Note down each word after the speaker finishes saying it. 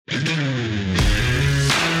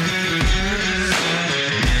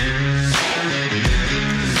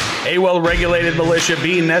well-regulated militia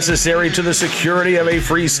be necessary to the security of a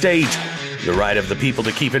free state, the right of the people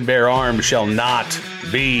to keep and bear arms shall not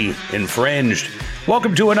be infringed.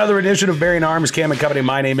 Welcome to another edition of Bearing Arms, Cam and Company.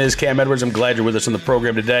 My name is Cam Edwards. I'm glad you're with us on the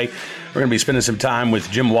program today. We're going to be spending some time with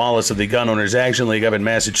Jim Wallace of the Gun Owners Action League up in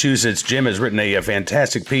Massachusetts. Jim has written a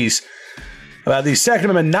fantastic piece about the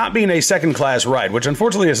Second Amendment not being a second-class right, which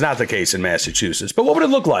unfortunately is not the case in Massachusetts. But what would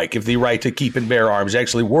it look like if the right to keep and bear arms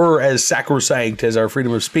actually were as sacrosanct as our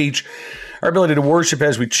freedom of speech, our ability to worship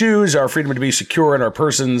as we choose, our freedom to be secure in our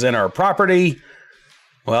persons and our property?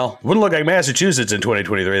 Well, it wouldn't look like Massachusetts in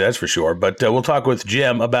 2023, that's for sure. But we'll talk with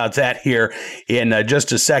Jim about that here in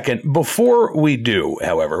just a second. Before we do,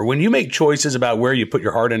 however, when you make choices about where you put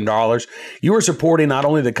your hard-earned dollars, you are supporting not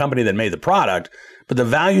only the company that made the product, but the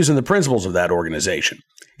values and the principles of that organization.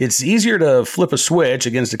 It's easier to flip a switch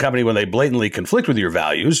against a company when they blatantly conflict with your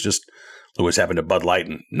values. Just look what's happened to Bud Light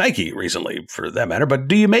and Nike recently, for that matter. But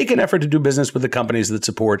do you make an effort to do business with the companies that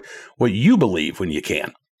support what you believe when you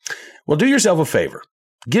can? Well, do yourself a favor.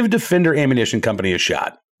 Give Defender Ammunition Company a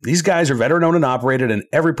shot. These guys are veteran-owned and operated, and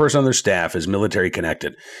every person on their staff is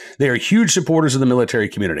military-connected. They are huge supporters of the military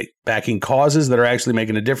community, backing causes that are actually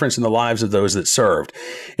making a difference in the lives of those that served.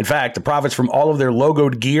 In fact, the profits from all of their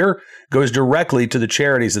logoed gear goes directly to the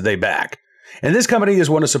charities that they back. And this company is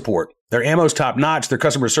one to support. Their ammo's top-notch. Their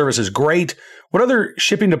customer service is great. What other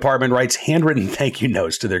shipping department writes handwritten thank you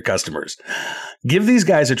notes to their customers? Give these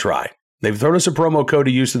guys a try. They've thrown us a promo code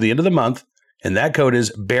to use to the end of the month. And that code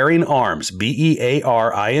is Bearing Arms, BEARINGARMS,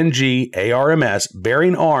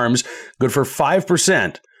 Bearing Arms, good for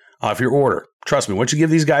 5% off your order. Trust me, once you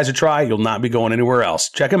give these guys a try, you'll not be going anywhere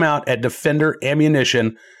else. Check them out at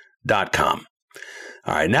defenderammunition.com.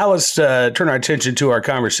 All right, now let's turn our attention to our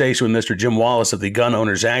conversation with Mr. Jim Wallace of the Gun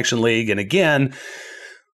Owners Action League. And again,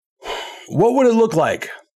 what would it look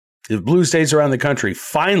like if blue states around the country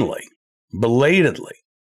finally, belatedly,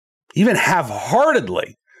 even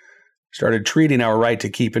half-heartedly, started treating our right to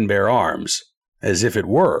keep and bear arms as if it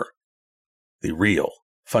were the real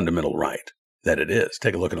fundamental right that it is?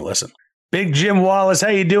 Take a look and a listen. Big Jim Wallace, how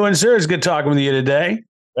you doing, sir? It's good talking with you today.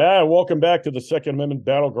 Welcome back to the Second Amendment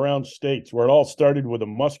battleground states, where it all started with a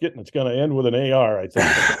musket and it's going to end with an AR, I think.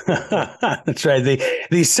 That's right.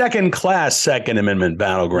 The second-class Second Amendment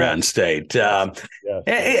battleground state. Yes.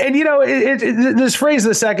 And you know, this phrase,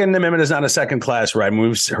 the Second Amendment is not a second-class right. I mean,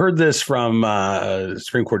 we've heard this from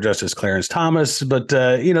Supreme Court Justice Clarence Thomas, but,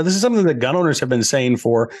 this is something that gun owners have been saying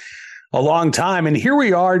for a long time. And here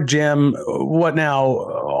we are, Jim, what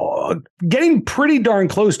now, getting pretty darn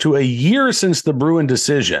close to a year since the Bruin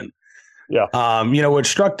decision. Yeah. Which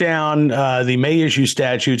struck down the May issue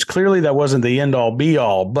statutes. Clearly, that wasn't the end all be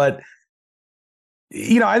all. But,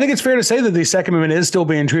 I think it's fair to say that the Second Amendment is still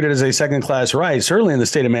being treated as a second class right, certainly in the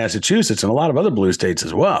state of Massachusetts and a lot of other blue states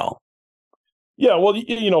as well. Yeah. Well,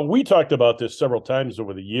 we talked about this several times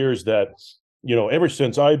over the years that, ever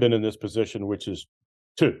since I've been in this position, which is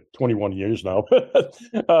 21 years now.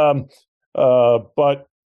 But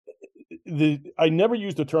I never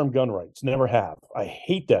used the term gun rights, never have. I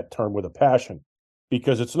hate that term with a passion,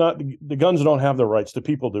 because it's not, the guns don't have the rights, the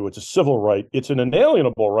people do. It's a civil right. It's an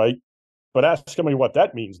inalienable right, but ask somebody what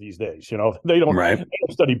that means these days. They don't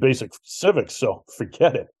study basic civics, so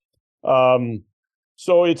forget it.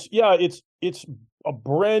 So it's a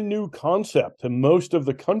brand new concept to most of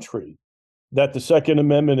the country that the Second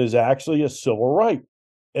Amendment is actually a civil right.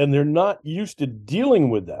 And they're not used to dealing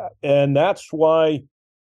with that. And that's why,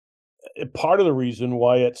 part of the reason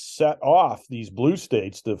why it set off these blue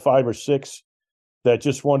states, the 5 or 6 that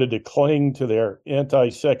just wanted to cling to their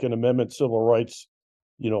anti-Second Amendment civil rights,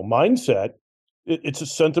 mindset. It's a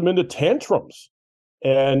sentiment of tantrums.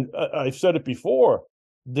 And I've said it before,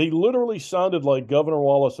 they literally sounded like Governor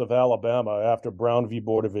Wallace of Alabama after Brown v.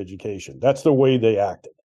 Board of Education. That's the way they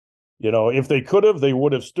acted. If they could have, they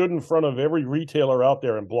would have stood in front of every retailer out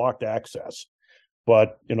there and blocked access.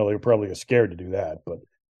 But, they were probably scared to do that. But,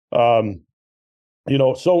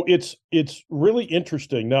 so it's really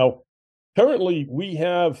interesting. Now, currently we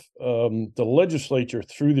have the legislature,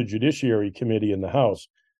 through the Judiciary Committee in the House,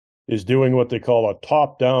 is doing what they call a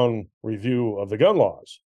top-down review of the gun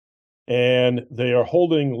laws. And they are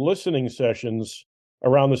holding listening sessions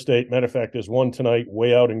around the state. Matter of fact, there's one tonight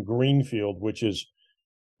way out in Greenfield, which is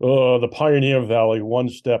the Pioneer Valley, one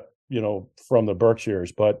step, from the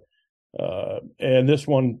Berkshires. But, and this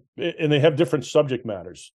one, and they have different subject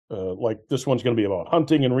matters. Like this one's going to be about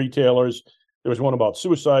hunting and retailers. There was one about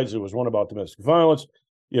suicides. There was one about domestic violence,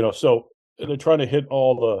 so they're trying to hit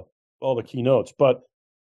all the keynotes. But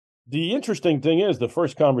the interesting thing is, the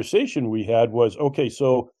first conversation we had was, okay,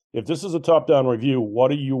 so if this is a top-down review,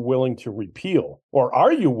 what are you willing to repeal, or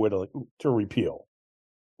are you willing to repeal,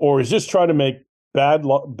 or is this trying to make bad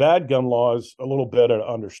gun laws a little better to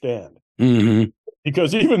understand? Mm-hmm.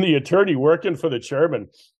 Because even the attorney working for the chairman,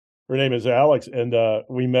 her name is Alex, and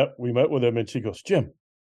we met with him, and she goes, Jim,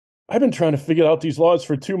 I've been trying to figure out these laws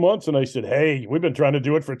for 2 months. And I said, hey, we've been trying to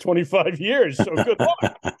do it for 25 years. So good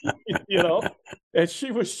luck, And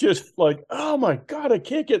she was just like, oh my God, I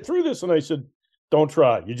can't get through this. And I said, don't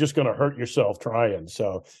try. You're just going to hurt yourself trying.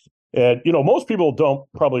 So, and, most people don't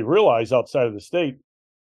probably realize outside of the state,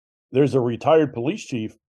 there's a retired police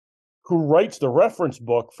chief who writes the reference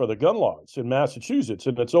book for the gun laws in Massachusetts,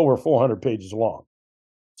 and it's over 400 pages long.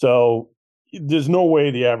 So there's no way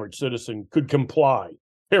the average citizen could comply,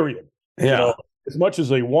 period. Yeah. As much as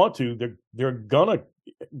they want to, they're going to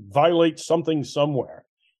violate something somewhere.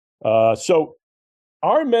 So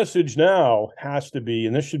our message now has to be,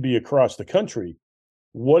 and this should be across the country,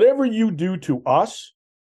 whatever you do to us,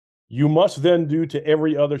 you must then do to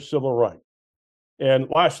every other civil right. And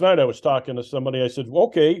last night I was talking to somebody, I said,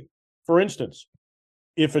 okay, for instance,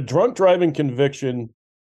 if a drunk driving conviction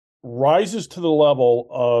rises to the level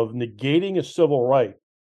of negating a civil right,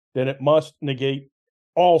 then it must negate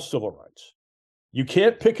all civil rights. You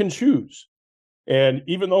can't pick and choose. And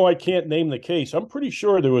even though I can't name the case, I'm pretty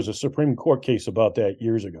sure there was a Supreme Court case about that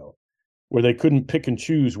years ago, where they couldn't pick and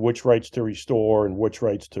choose which rights to restore and which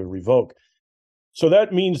rights to revoke. So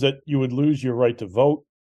that means that you would lose your right to vote.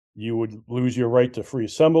 You would lose your right to free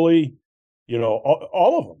assembly,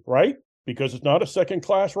 all of them, right? Because it's not a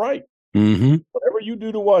second-class right. Mm-hmm. Whatever you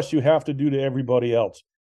do to us, you have to do to everybody else.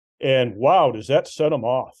 And wow, does that set them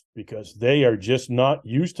off? Because they are just not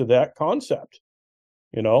used to that concept,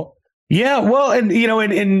 Yeah, well, and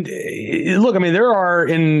look, I mean, there are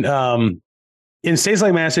in states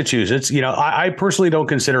like Massachusetts, I personally don't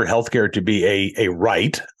consider healthcare to be a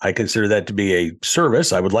right. I consider that to be a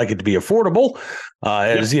service. I would like it to be affordable.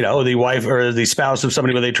 As the wife or the spouse of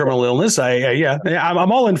somebody with a terminal illness,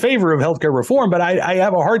 I'm all in favor of healthcare reform, but I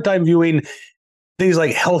have a hard time viewing things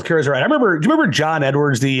like healthcare as a right. Do you remember John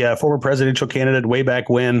Edwards, the former presidential candidate way back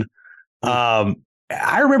when?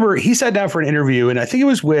 I remember he sat down for an interview, and I think it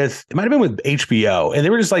might have been with HBO, and they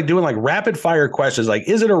were just like doing like rapid fire questions, like,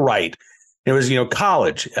 is it a right? It was,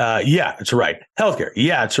 college. Yeah, it's a right. Healthcare.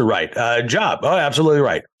 Yeah, it's a right. Job. Oh, absolutely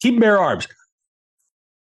right. Keep and bear arms.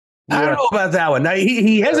 Yeah. I don't know about that one. Now,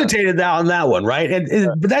 he hesitated on that one, right?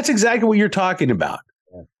 But that's exactly what you're talking about.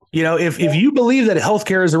 If you believe that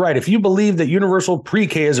healthcare is a right, if you believe that universal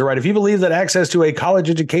pre-K is a right, if you believe that access to a college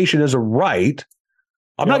education is a right,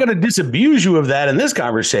 I'm not going to disabuse you of that in this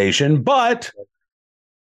conversation, but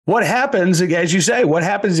what happens, as you say, what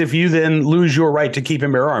happens if you then lose your right to keep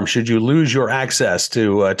and bear arms? Should you lose your access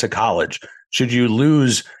to college? Should you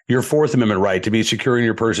lose your Fourth Amendment right to be securing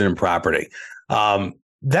your person and property?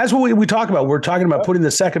 That's what we talk about. We're talking about putting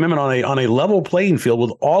the Second Amendment on a level playing field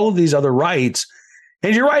with all of these other rights.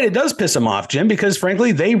 And you're right, it does piss them off, Jim, because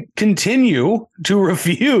frankly, they continue to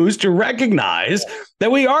refuse to recognize that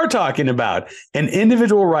we are talking about an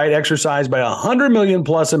individual right exercised by 100 million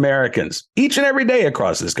plus Americans each and every day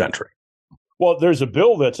across this country. Well, there's a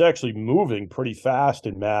bill that's actually moving pretty fast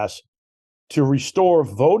in Mass to restore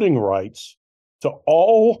voting rights to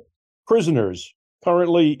all prisoners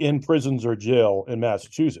currently in prisons or jail in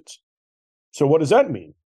Massachusetts. So what does that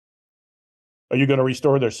mean? Are you going to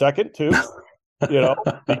restore their second too?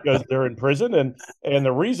 Because they're in prison. And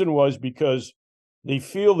the reason was because they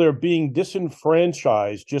feel they're being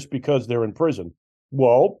disenfranchised just because they're in prison.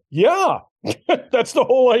 Well, yeah, that's the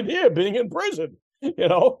whole idea of being in prison,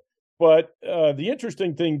 But the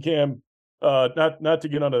interesting thing, Cam, not to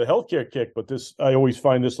get onto the healthcare kick, but I always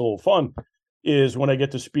find this a little fun, is when I get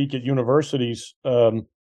to speak at universities,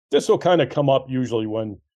 this will kind of come up usually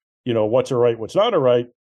when, what's a right, what's not a right.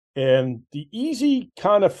 And the easy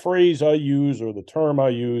kind of phrase I use, or the term I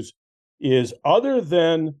use, is other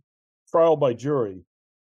than trial by jury,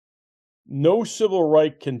 no civil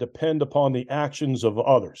right can depend upon the actions of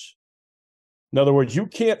others. In other words, you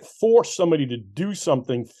can't force somebody to do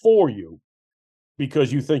something for you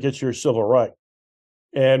because you think it's your civil right.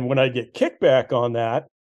 And when I get kickback on that,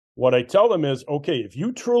 what I tell them is, okay, if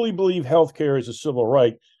you truly believe healthcare is a civil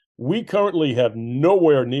right, we currently have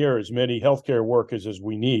nowhere near as many healthcare workers as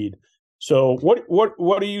we need. So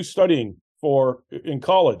what are you studying for in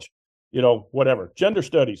college? Whatever. Gender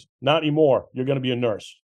studies. Not anymore. You're going to be a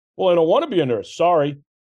nurse. Well, I don't want to be a nurse. Sorry.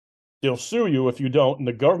 They'll sue you if you don't. And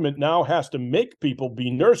the government now has to make people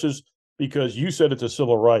be nurses because you said it's a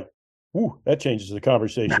civil right. Whew, that changes the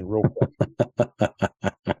conversation real quick.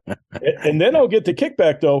 And then I'll get the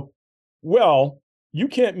kickback, though. Well, you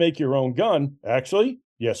can't make your own gun. Actually,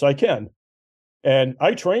 Yes, I can. And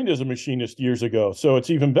I trained as a machinist years ago, so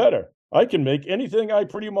it's even better. I can make anything I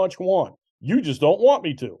pretty much want. You just don't want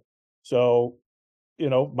me to. So,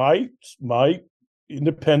 my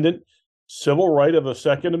independent civil right of the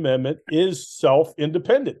Second Amendment is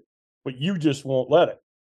self-independent, but you just won't let it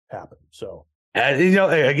happen. So,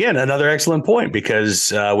 again, another excellent point,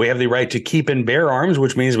 because we have the right to keep and bear arms,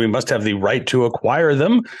 which means we must have the right to acquire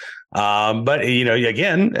them. But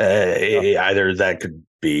again, either that could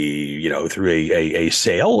be, through a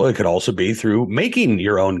sale. It could also be through making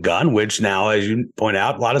your own gun, which now, as you point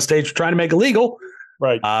out, a lot of states are trying to make illegal.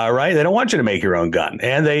 Right. Right. They don't want you to make your own gun,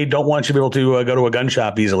 and they don't want you to be able to go to a gun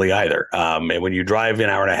shop easily either. And when you drive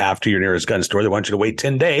an hour and a half to your nearest gun store, they want you to wait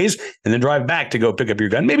 10 days and then drive back to go pick up your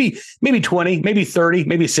gun. Maybe 20, maybe 30,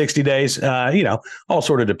 maybe 60 days. All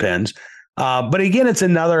sort of depends. But again, it's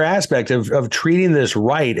another aspect of treating this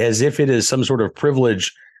right as if it is some sort of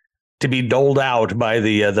privilege to be doled out by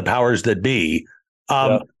the powers that be.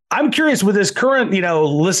 I'm curious, with this current,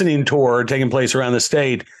 listening tour taking place around the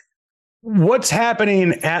state, what's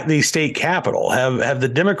happening at the state capitol? Have the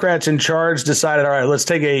Democrats in charge decided, all right, let's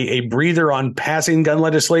take a breather on passing gun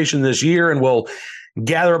legislation this year, and we'll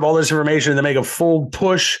gather up all this information and then make a full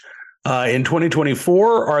push in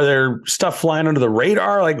 2024? Are there stuff flying under the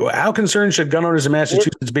radar? Like, how concerned should gun owners in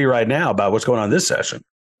Massachusetts be right now about what's going on this session?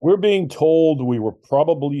 We're being told we will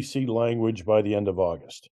probably see language by the end of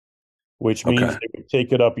August, which means they would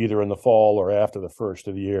take it up either in the fall or after the first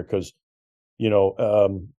of the year, because,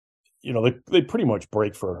 they pretty much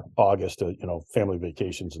break for August, family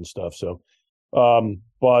vacations and stuff. So,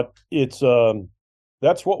 but it's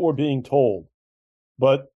that's what we're being told.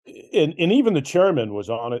 But and even the chairman was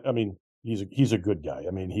on it. I mean, he's a good guy.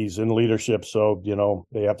 I mean, he's in leadership, so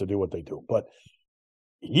they have to do what they do. But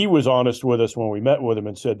he was honest with us when we met with him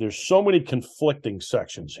and said, there's so many conflicting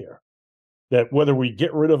sections here that whether we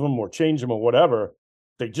get rid of them or change them or whatever,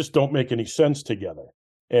 they just don't make any sense together.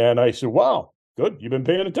 And I said, wow, good. You've been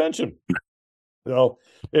paying attention.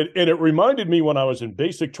 It reminded me when I was in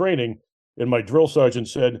basic training, and my drill sergeant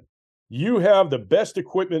said, you have the best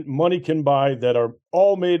equipment money can buy that are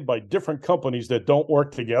all made by different companies that don't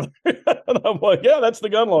work together. And I'm like, yeah, that's the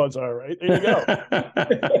gun laws. All right, there you go.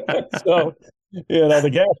 So, the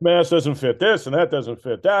gas mask doesn't fit this and that doesn't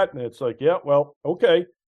fit that. And it's like, yeah, well, okay.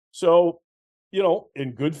 So,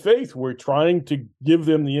 in good faith, we're trying to give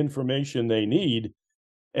them the information they need.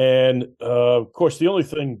 And of course, the only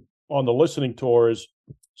thing on the listening tour is,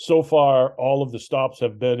 so far, all of the stops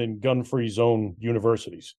have been in gun-free zone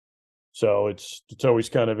universities. So it's always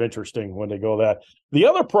kind of interesting when they go that. The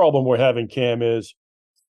other problem we're having, Cam, is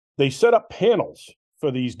they set up panels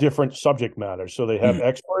for these different subject matters. So they have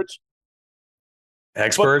experts.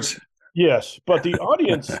 Experts? Yes. But the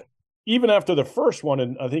audience, even after the first one,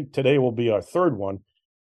 and I think today will be our third one,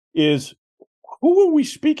 is who are we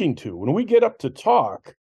speaking to? When we get up to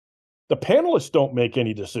talk, the panelists don't make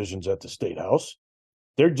any decisions at the State House.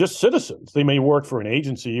 They're just citizens. They may work for an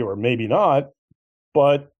agency or maybe not,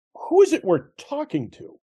 but who is it we're talking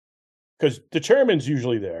to? Because the chairman's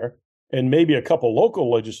usually there, and maybe a couple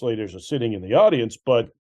local legislators are sitting in the audience, but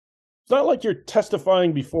it's not like you're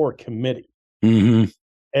testifying before a committee. Mm-hmm.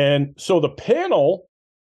 And so the panel,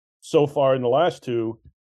 so far in the last two,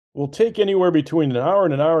 will take anywhere between an hour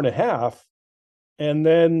and a half. And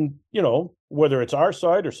then, whether it's our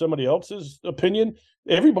side or somebody else's opinion,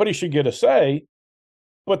 everybody should get a say.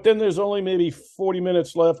 But then there's only maybe 40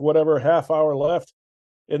 minutes left, whatever, half hour left,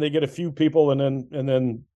 and they get a few people and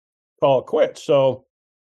then call it quits. So,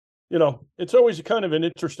 it's always kind of an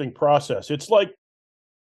interesting process. It's like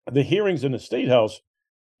the hearings in the State House,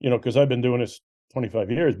 because I've been doing this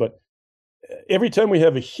 25 years, but every time we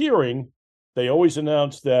have a hearing, they always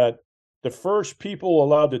announce that the first people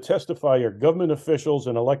allowed to testify are government officials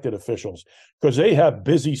and elected officials, because they have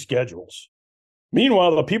busy schedules.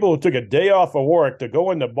 Meanwhile, the people who took a day off of work to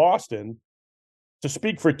go into Boston to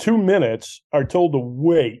speak for 2 minutes are told to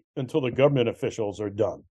wait until the government officials are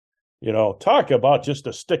done. Talk about just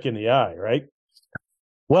a stick in the eye, right?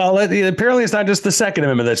 Well, apparently it's not just the Second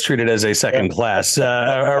Amendment that's treated as a second class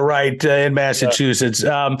right in Massachusetts.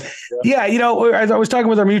 I was talking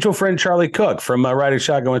with our mutual friend Charlie Cook from Riding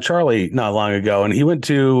Shotgun with Charlie not long ago, and he went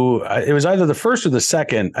to it was either the first or the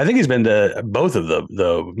second. I think he's been to both of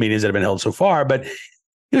the meetings that have been held so far. But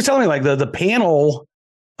he was telling me, like, the panel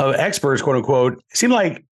of experts, quote unquote, seemed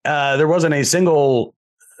like there wasn't a single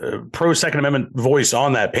pro Second Amendment voice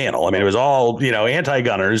on that panel. I mean, it was all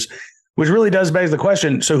anti-gunners. Which really does beg the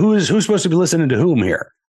question. So who's supposed to be listening to whom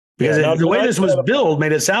here? Because the way this was billed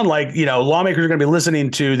made it sound like, lawmakers are going to be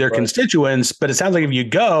listening to their constituents. But it sounds like if you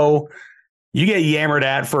go, You get yammered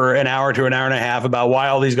at for an hour to an hour and a half about why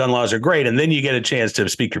all these gun laws are great, and then you get a chance to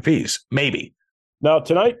speak your piece. Maybe. Now,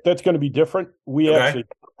 tonight, that's going to be different. We Okay. actually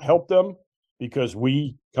help them because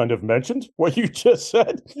we kind of mentioned what you just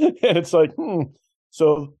said. And it's like,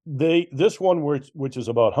 So this one, which is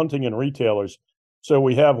about hunting and retailers. So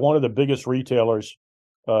we have one of the biggest retailers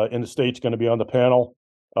in the state's going to be on the panel.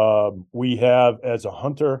 We have, as a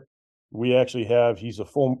hunter, we actually have, he's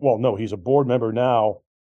a board member now,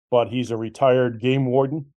 but he's a retired game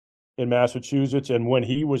warden in Massachusetts. And when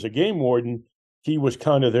he was a game warden, he was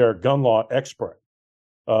kind of their gun law expert.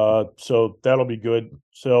 So that'll be good.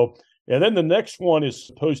 So, and then the next one is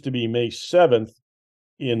supposed to be May 7th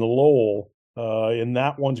in Lowell. And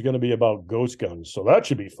that one's going to be about ghost guns. So that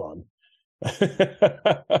should be fun.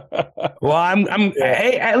 Well,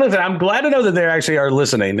 hey, listen, I'm glad to know that they actually are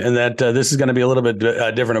listening and that this is going to be a little bit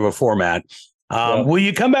different of a format. Will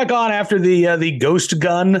you come back on after the ghost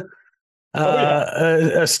gun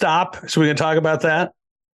stop so we can talk about that?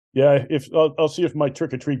 Yeah, I'll see if my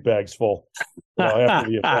trick or treat bag's full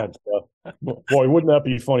after the event. Boy, wouldn't that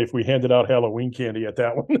be funny if we handed out Halloween candy at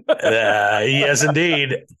that one? Yes,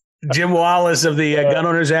 indeed. Jim Wallace of the Gun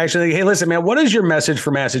Owners Action. Hey, listen, man, what is your message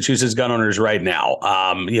for Massachusetts gun owners right now?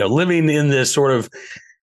 Living in this sort of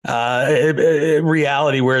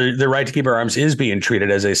reality where the right to keep arms is being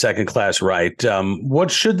treated as a second-class right.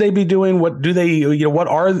 What should they be doing? What do they? What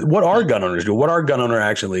are gun owners doing? What are Gun Owner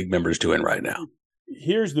Action League members doing right now?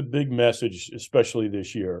 Here's the big message, especially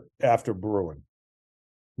this year after Bruin.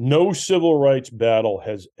 No civil rights battle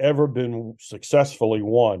has ever been successfully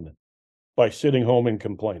won by sitting home and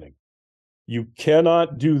complaining. You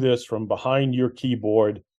cannot do this from behind your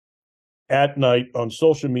keyboard at night on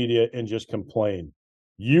social media and just complain.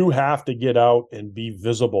 You have to get out and be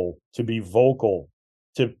visible, to be vocal,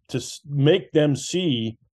 to make them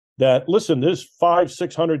see that, listen, there's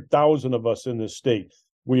 500,000-600,000 of us in this state.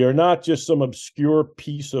 We are not just some obscure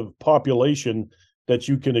piece of population that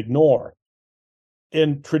you can ignore.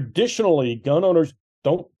 And traditionally, gun owners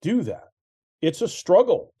don't do that. It's a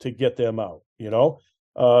struggle to get them out,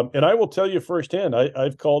 And I will tell you firsthand,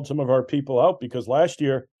 I've called some of our people out because last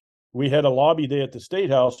year we had a lobby day at the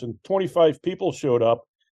State House and 25 people showed up.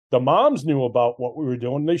 The moms knew about what we were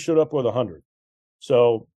doing. They showed up with 100.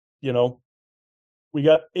 So, we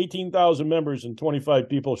got 18,000 members and 25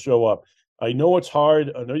 people show up. I know it's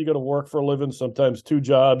hard. I know you got to work for a living, sometimes 2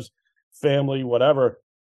 jobs, family, whatever.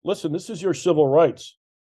 Listen, this is your civil rights.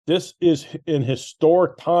 This is an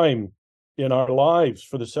historic time in our lives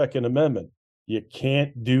for the Second Amendment. You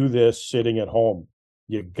can't do this sitting at home.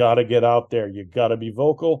 You got to get out there. You got to be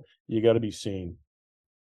vocal. You got to be seen.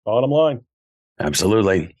 Bottom line.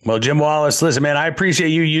 Absolutely. Well, Jim Wallace, listen, man, I appreciate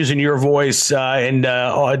you using your voice and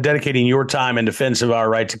dedicating your time in defense of our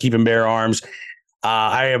right to keep and bear arms.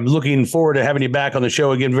 I am looking forward to having you back on the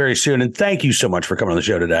show again very soon. And thank you so much for coming on the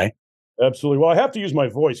show today. Absolutely. Well, I have to use my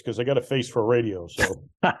voice because I got a face for radio. So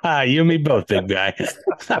you and me both, big guy.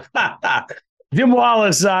 Jim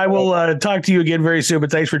Wallace, I will talk to you again very soon.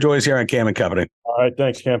 But thanks for joining us here on Cam and Company. All right.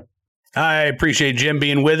 Thanks, Cam. I appreciate Jim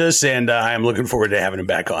being with us, and I am looking forward to having him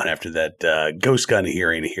back on after that ghost gun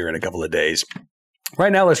hearing here in a couple of days.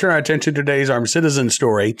 Right now, let's turn our attention to today's Armed Citizen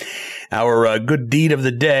story, our good deed of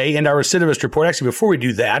the day, and our recidivist report. Actually, before we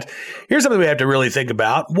do that, here's something we have to really think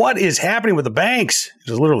about. What is happening with the banks?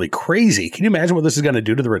 It's literally crazy. Can you imagine what this is going to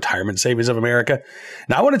do to the retirement savings of America?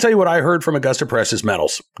 Now, I want to tell you what I heard from Augusta Precious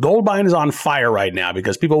Metals. Gold buying is on fire right now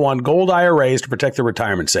because people want gold IRAs to protect their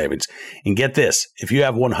retirement savings. And get this, if you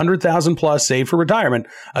have $100,000 plus saved for retirement,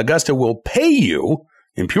 Augusta will pay you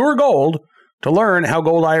in pure gold to learn how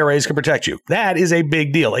gold IRAs can protect you. That is a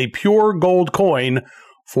big deal. A pure gold coin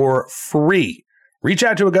for free. Reach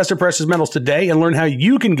out to Augusta Precious Metals today and learn how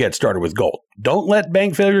you can get started with gold. Don't let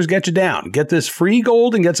bank failures get you down. Get this free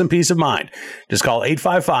gold and get some peace of mind. Just call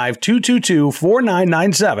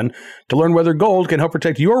 855-222-4997 to learn whether gold can help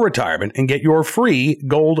protect your retirement and get your free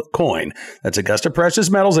gold coin. That's Augusta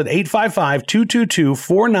Precious Metals at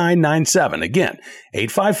 855-222-4997. Again,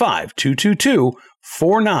 855-222-4997.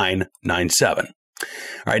 4997. All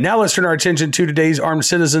right, now let's turn our attention to today's Armed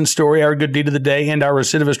Citizen story, our good deed of the day, and our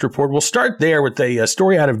recidivist report. We'll start there with a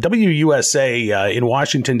story out of WUSA in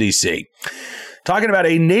Washington, D.C., talking about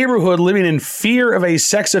a neighborhood living in fear of a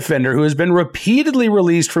sex offender who has been repeatedly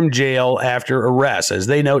released from jail after arrest. As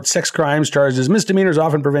they note, sex crimes charged as misdemeanors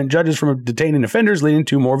often prevent judges from detaining offenders, leading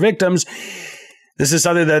to more victims. This is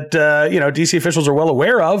something that, D.C. officials are well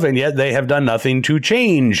aware of, and yet they have done nothing to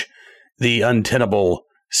change the untenable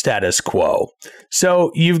status quo.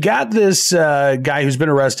 So you've got this guy who's been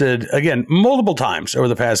arrested, again, multiple times over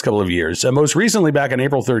the past couple of years. Most recently, back on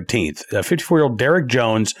April 13th, 54-year-old Derek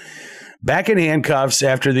Jones back in handcuffs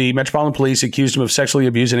after the Metropolitan Police accused him of sexually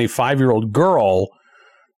abusing a 5-year-old girl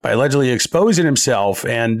by allegedly exposing himself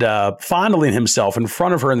and fondling himself in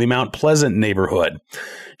front of her in the Mount Pleasant neighborhood.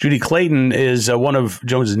 Judy Clayton is one of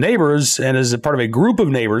Jones's neighbors and is a part of a group of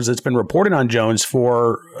neighbors that's been reporting on Jones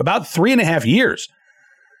for about 3.5 years.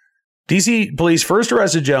 D.C. police first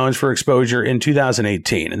arrested Jones for exposure in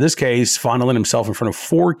 2018. In this case, fondling himself in front of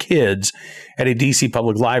 4 kids at a D.C.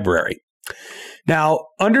 public library. Now,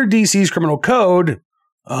 under D.C.'s criminal code,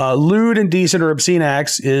 lewd, indecent, or obscene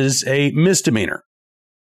acts is a misdemeanor.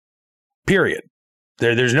 Period.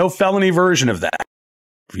 There's no felony version of that.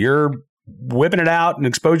 If you're whipping it out and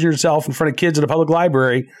exposing yourself in front of kids at a public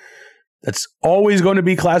library, that's always going to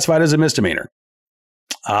be classified as a misdemeanor.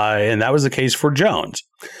 And that was the case for Jones.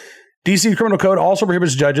 D.C. Criminal Code also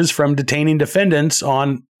prohibits judges from detaining defendants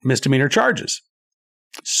on misdemeanor charges.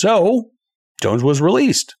 So, Jones was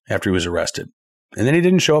released after he was arrested, and then he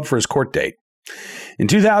didn't show up for his court date. In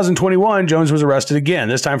 2021, Jones was arrested again,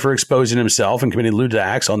 this time for exposing himself and committing lewd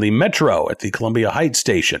acts on the Metro at the Columbia Heights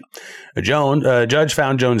station. A judge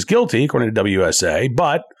found Jones guilty, according to WUSA,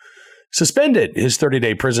 but suspended his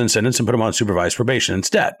 30-day prison sentence and put him on supervised probation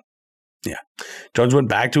instead. Yeah. Jones went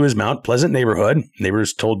back to his Mount Pleasant neighborhood.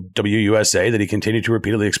 Neighbors told WUSA that he continued to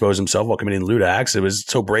repeatedly expose himself while committing lewd acts. It was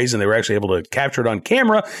so brazen they were actually able to capture it on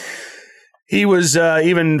camera. He was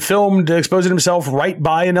even filmed exposing himself right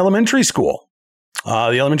by an elementary school.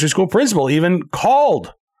 The elementary school principal even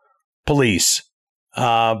called police.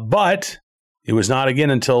 But it was not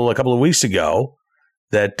again until a couple of weeks ago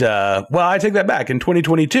that, I take that back. In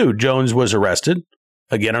 2022, Jones was arrested.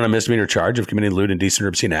 Again, on a misdemeanor charge of committing lewd, indecent, or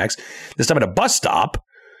obscene acts, this time at a bus stop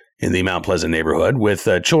in the Mount Pleasant neighborhood with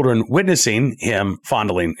children witnessing him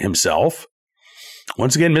fondling himself.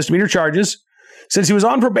 Once again, misdemeanor charges. Since he was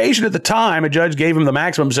on probation at the time, a judge gave him the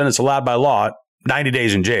maximum sentence allowed by law, 90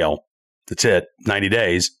 days in jail. That's it, 90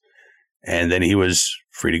 days. And then he was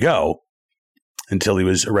free to go until he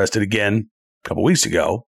was arrested again a couple weeks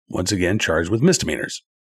ago, once again charged with misdemeanors.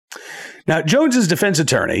 Now, Jones's defense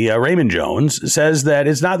attorney, Raymond Jones, says that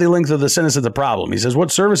it's not the length of the sentence that's the problem. He says,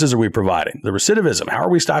 what services are we providing? The recidivism. How are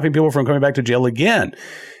we stopping people from coming back to jail again?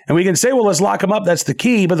 And we can say, well, let's lock them up. That's the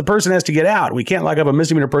key. But the person has to get out. We can't lock up a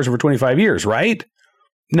misdemeanor person for 25 years, right?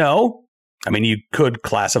 No. I mean, you could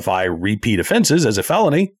classify repeat offenses as a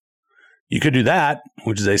felony. You could do that,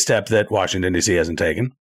 which is a step that Washington, D.C. hasn't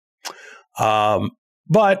taken.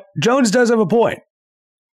 But Jones does have a point.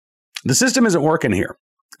 The system isn't working here.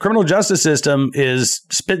 Criminal justice system is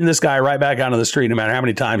spitting this guy right back out on the street no matter how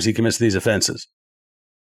many times he commits these offenses.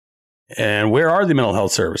 And where are the mental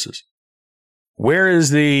health services? Where is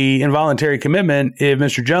the involuntary commitment if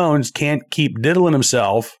Mr. Jones can't keep diddling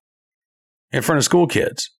himself in front of school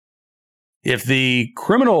kids? If the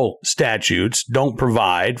criminal statutes don't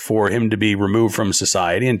provide for him to be removed from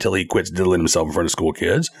society until he quits diddling himself in front of school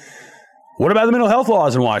kids, what about the mental health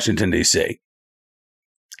laws in Washington, D.C.?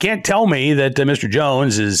 Can't tell me that Mr.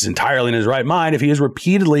 Jones is entirely in his right mind if he is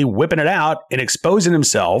repeatedly whipping it out and exposing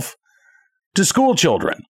himself to school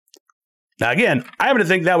children. Now, again, I happen to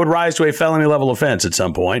think that would rise to a felony level offense at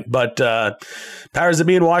some point, but powers that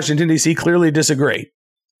be in Washington, D.C. clearly disagree.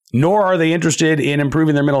 Nor are they interested in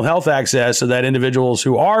improving their mental health access so that individuals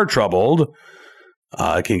who are troubled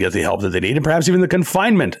can get the help that they need and perhaps even the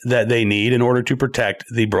confinement that they need in order to protect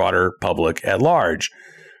the broader public at large.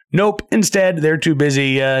 Nope. Instead, they're too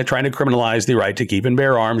busy trying to criminalize the right to keep and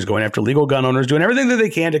bear arms, going after legal gun owners, doing everything that they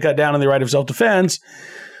can to cut down on the right of self-defense,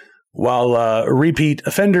 while repeat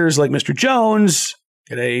offenders like Mr. Jones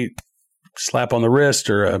get a slap on the wrist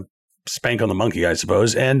or a spank on the monkey, I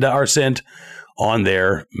suppose, and are sent on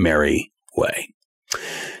their merry way.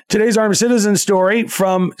 Today's Armed Citizen story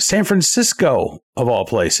from San Francisco, of all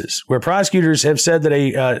places, where prosecutors have said that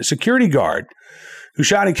a security guard who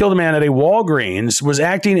shot and killed a man at a Walgreens was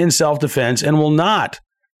acting in self-defense and will not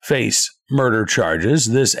face murder charges.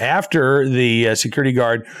 This after the security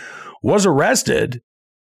guard was arrested.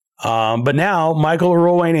 But now Michael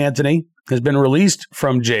Earl Wayne Anthony has been released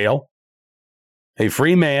from jail, a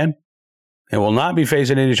free man, and will not be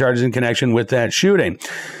facing any charges in connection with that shooting.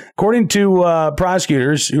 According to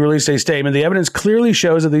prosecutors who released a statement, the evidence clearly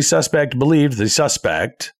shows that the suspect believed the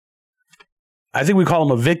suspect. I think we call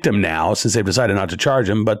him a victim now since they've decided not to charge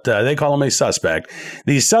him, but they call him a suspect.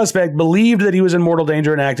 The suspect believed that he was in mortal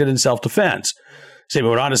danger and acted in self-defense.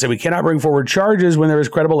 Statement went on to say, we cannot bring forward charges when there is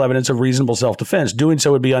credible evidence of reasonable self-defense. Doing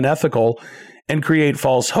so would be unethical and create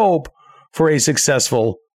false hope for a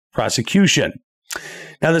successful prosecution.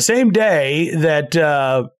 Now, the same day that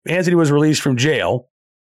Anthony was released from jail,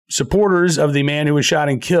 supporters of the man who was shot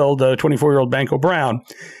and killed, 24-year-old Banco Brown,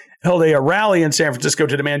 held a rally in San Francisco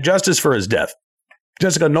to demand justice for his death.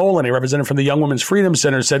 Jessica Nolan, a representative from the Young Women's Freedom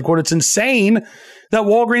Center, said, quote, "It's insane that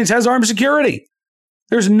Walgreens has armed security.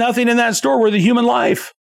 There's nothing in that store worth a human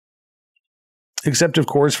life." Except, of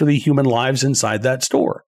course, for the human lives inside that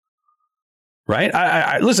store.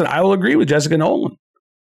 Right? Listen, I will agree with Jessica Nolan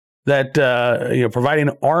that providing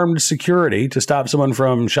armed security to stop someone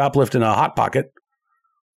from shoplifting a Hot Pocket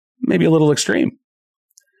may be a little extreme.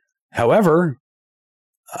 However,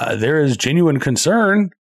 there is genuine concern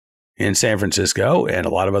in San Francisco and a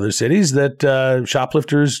lot of other cities that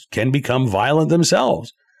shoplifters can become violent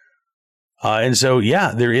themselves. And so,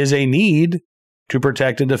 yeah, there is a need to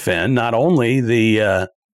protect and defend not only the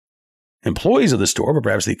employees of the store, but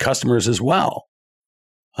perhaps the customers as well.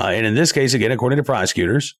 And in this case, again, according to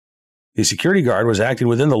prosecutors, the security guard was acting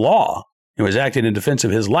within the law and was acting in defense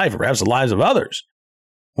of his life, or perhaps the lives of others,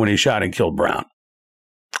 when he shot and killed Brown.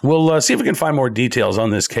 We'll see if we can find more details on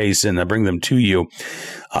this case and bring them to you.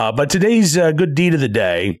 But today's good deed of the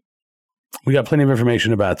day, we got plenty of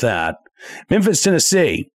information about that. Memphis,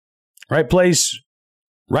 Tennessee, right place,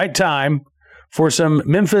 right time for some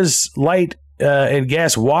Memphis light and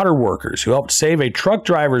gas water workers who helped save a truck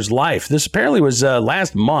driver's life. This apparently was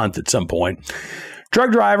last month at some point.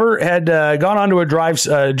 Truck driver had gone onto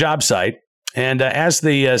a job site and asked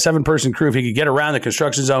the 7-person crew if he could get around the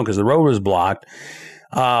construction zone because the road was blocked.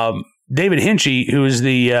 David Hinchy, who is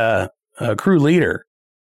the crew leader,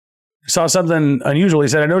 saw something unusual. He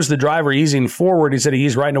said, "I noticed the driver easing forward." He said he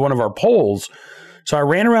eased right into one of our poles. So I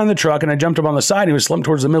ran around the truck and I jumped up on the side. He was slumped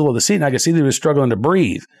towards the middle of the seat and I could see that he was struggling to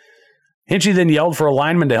breathe. Hinchy then yelled for a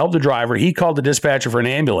lineman to help the driver. He called the dispatcher for an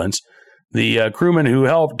ambulance. The crewman who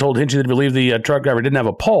helped told Hinchy that he believed the truck driver didn't have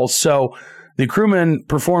a pulse. So the crewman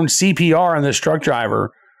performed CPR on this truck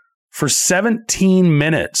driver for 17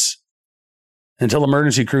 minutes until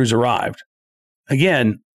emergency crews arrived.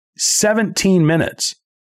 Again, 17 minutes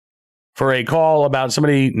for a call about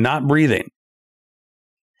somebody not breathing.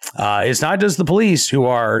 It's not just the police who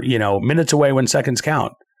are, minutes away when seconds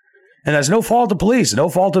count. And that's no fault of police, no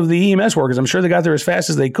fault of the EMS workers. I'm sure they got there as fast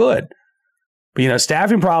as they could. But,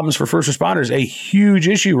 staffing problems for first responders, a huge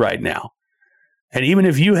issue right now. And even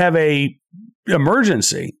if you have a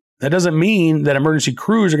emergency, that doesn't mean that emergency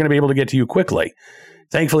crews are going to be able to get to you quickly.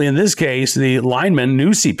 Thankfully, in this case, the linemen knew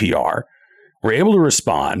CPR, were able to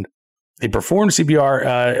respond. They performed CPR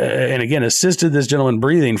and, again, assisted this gentleman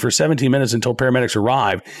breathing for 17 minutes until paramedics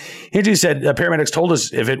arrived. Hinchy said paramedics told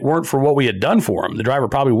us if it weren't for what we had done for him, the driver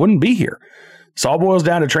probably wouldn't be here. This all boils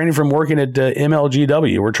down to training from working at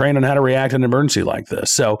MLGW. We're trained on how to react in an emergency like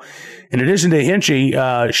this. So in addition to Hinchy,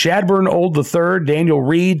 Shadburn Old III, Daniel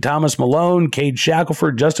Reed, Thomas Malone, Cade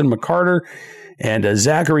Shackelford, Justin McCarter, and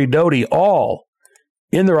Zachary Doty, all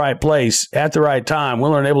in the right place at the right time,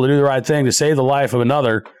 willing and able to do the right thing to save the life of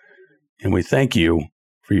another. And we thank you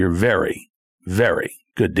for your very, very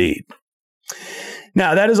good deed.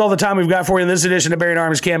 Now, that is all the time we've got for you in this edition of Bearing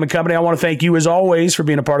Arms Cam & Company. I want to thank you, as always, for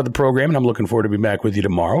being a part of the program, and I'm looking forward to being back with you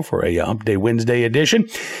tomorrow for a Hump Day Wednesday edition.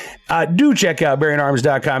 Do check out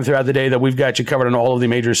BearingArms.com throughout the day. That we've got you covered on all of the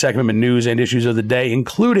major Second Amendment news and issues of the day,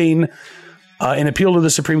 including an appeal to the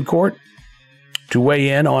Supreme Court to weigh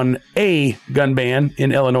in on a gun ban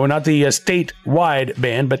in Illinois, not the statewide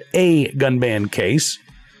ban, but a gun ban case.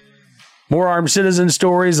 More armed citizen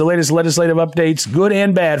stories, the latest legislative updates, good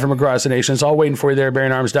and bad from across the nation. It's all waiting for you there at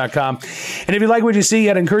BearingArms.com. And if you like what you see,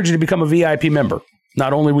 I'd encourage you to become a VIP member.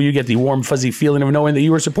 Not only will you get the warm, fuzzy feeling of knowing that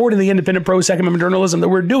you are supporting the independent pro-Second Amendment journalism that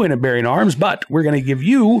we're doing at Bearing Arms, but we're going to give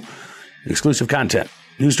you exclusive content,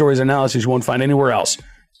 news stories, analysis you won't find anywhere else,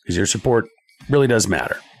 because your support really does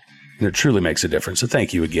matter. And it truly makes a difference. So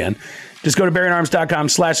thank you again. Just go to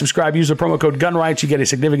BearingArms.com/subscribe. Use the promo code GUNRIGHTS. You get a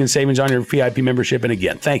significant savings on your VIP membership. And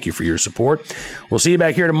again, thank you for your support. We'll see you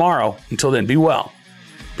back here tomorrow. Until then, be well,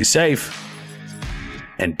 be safe,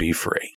 and be free.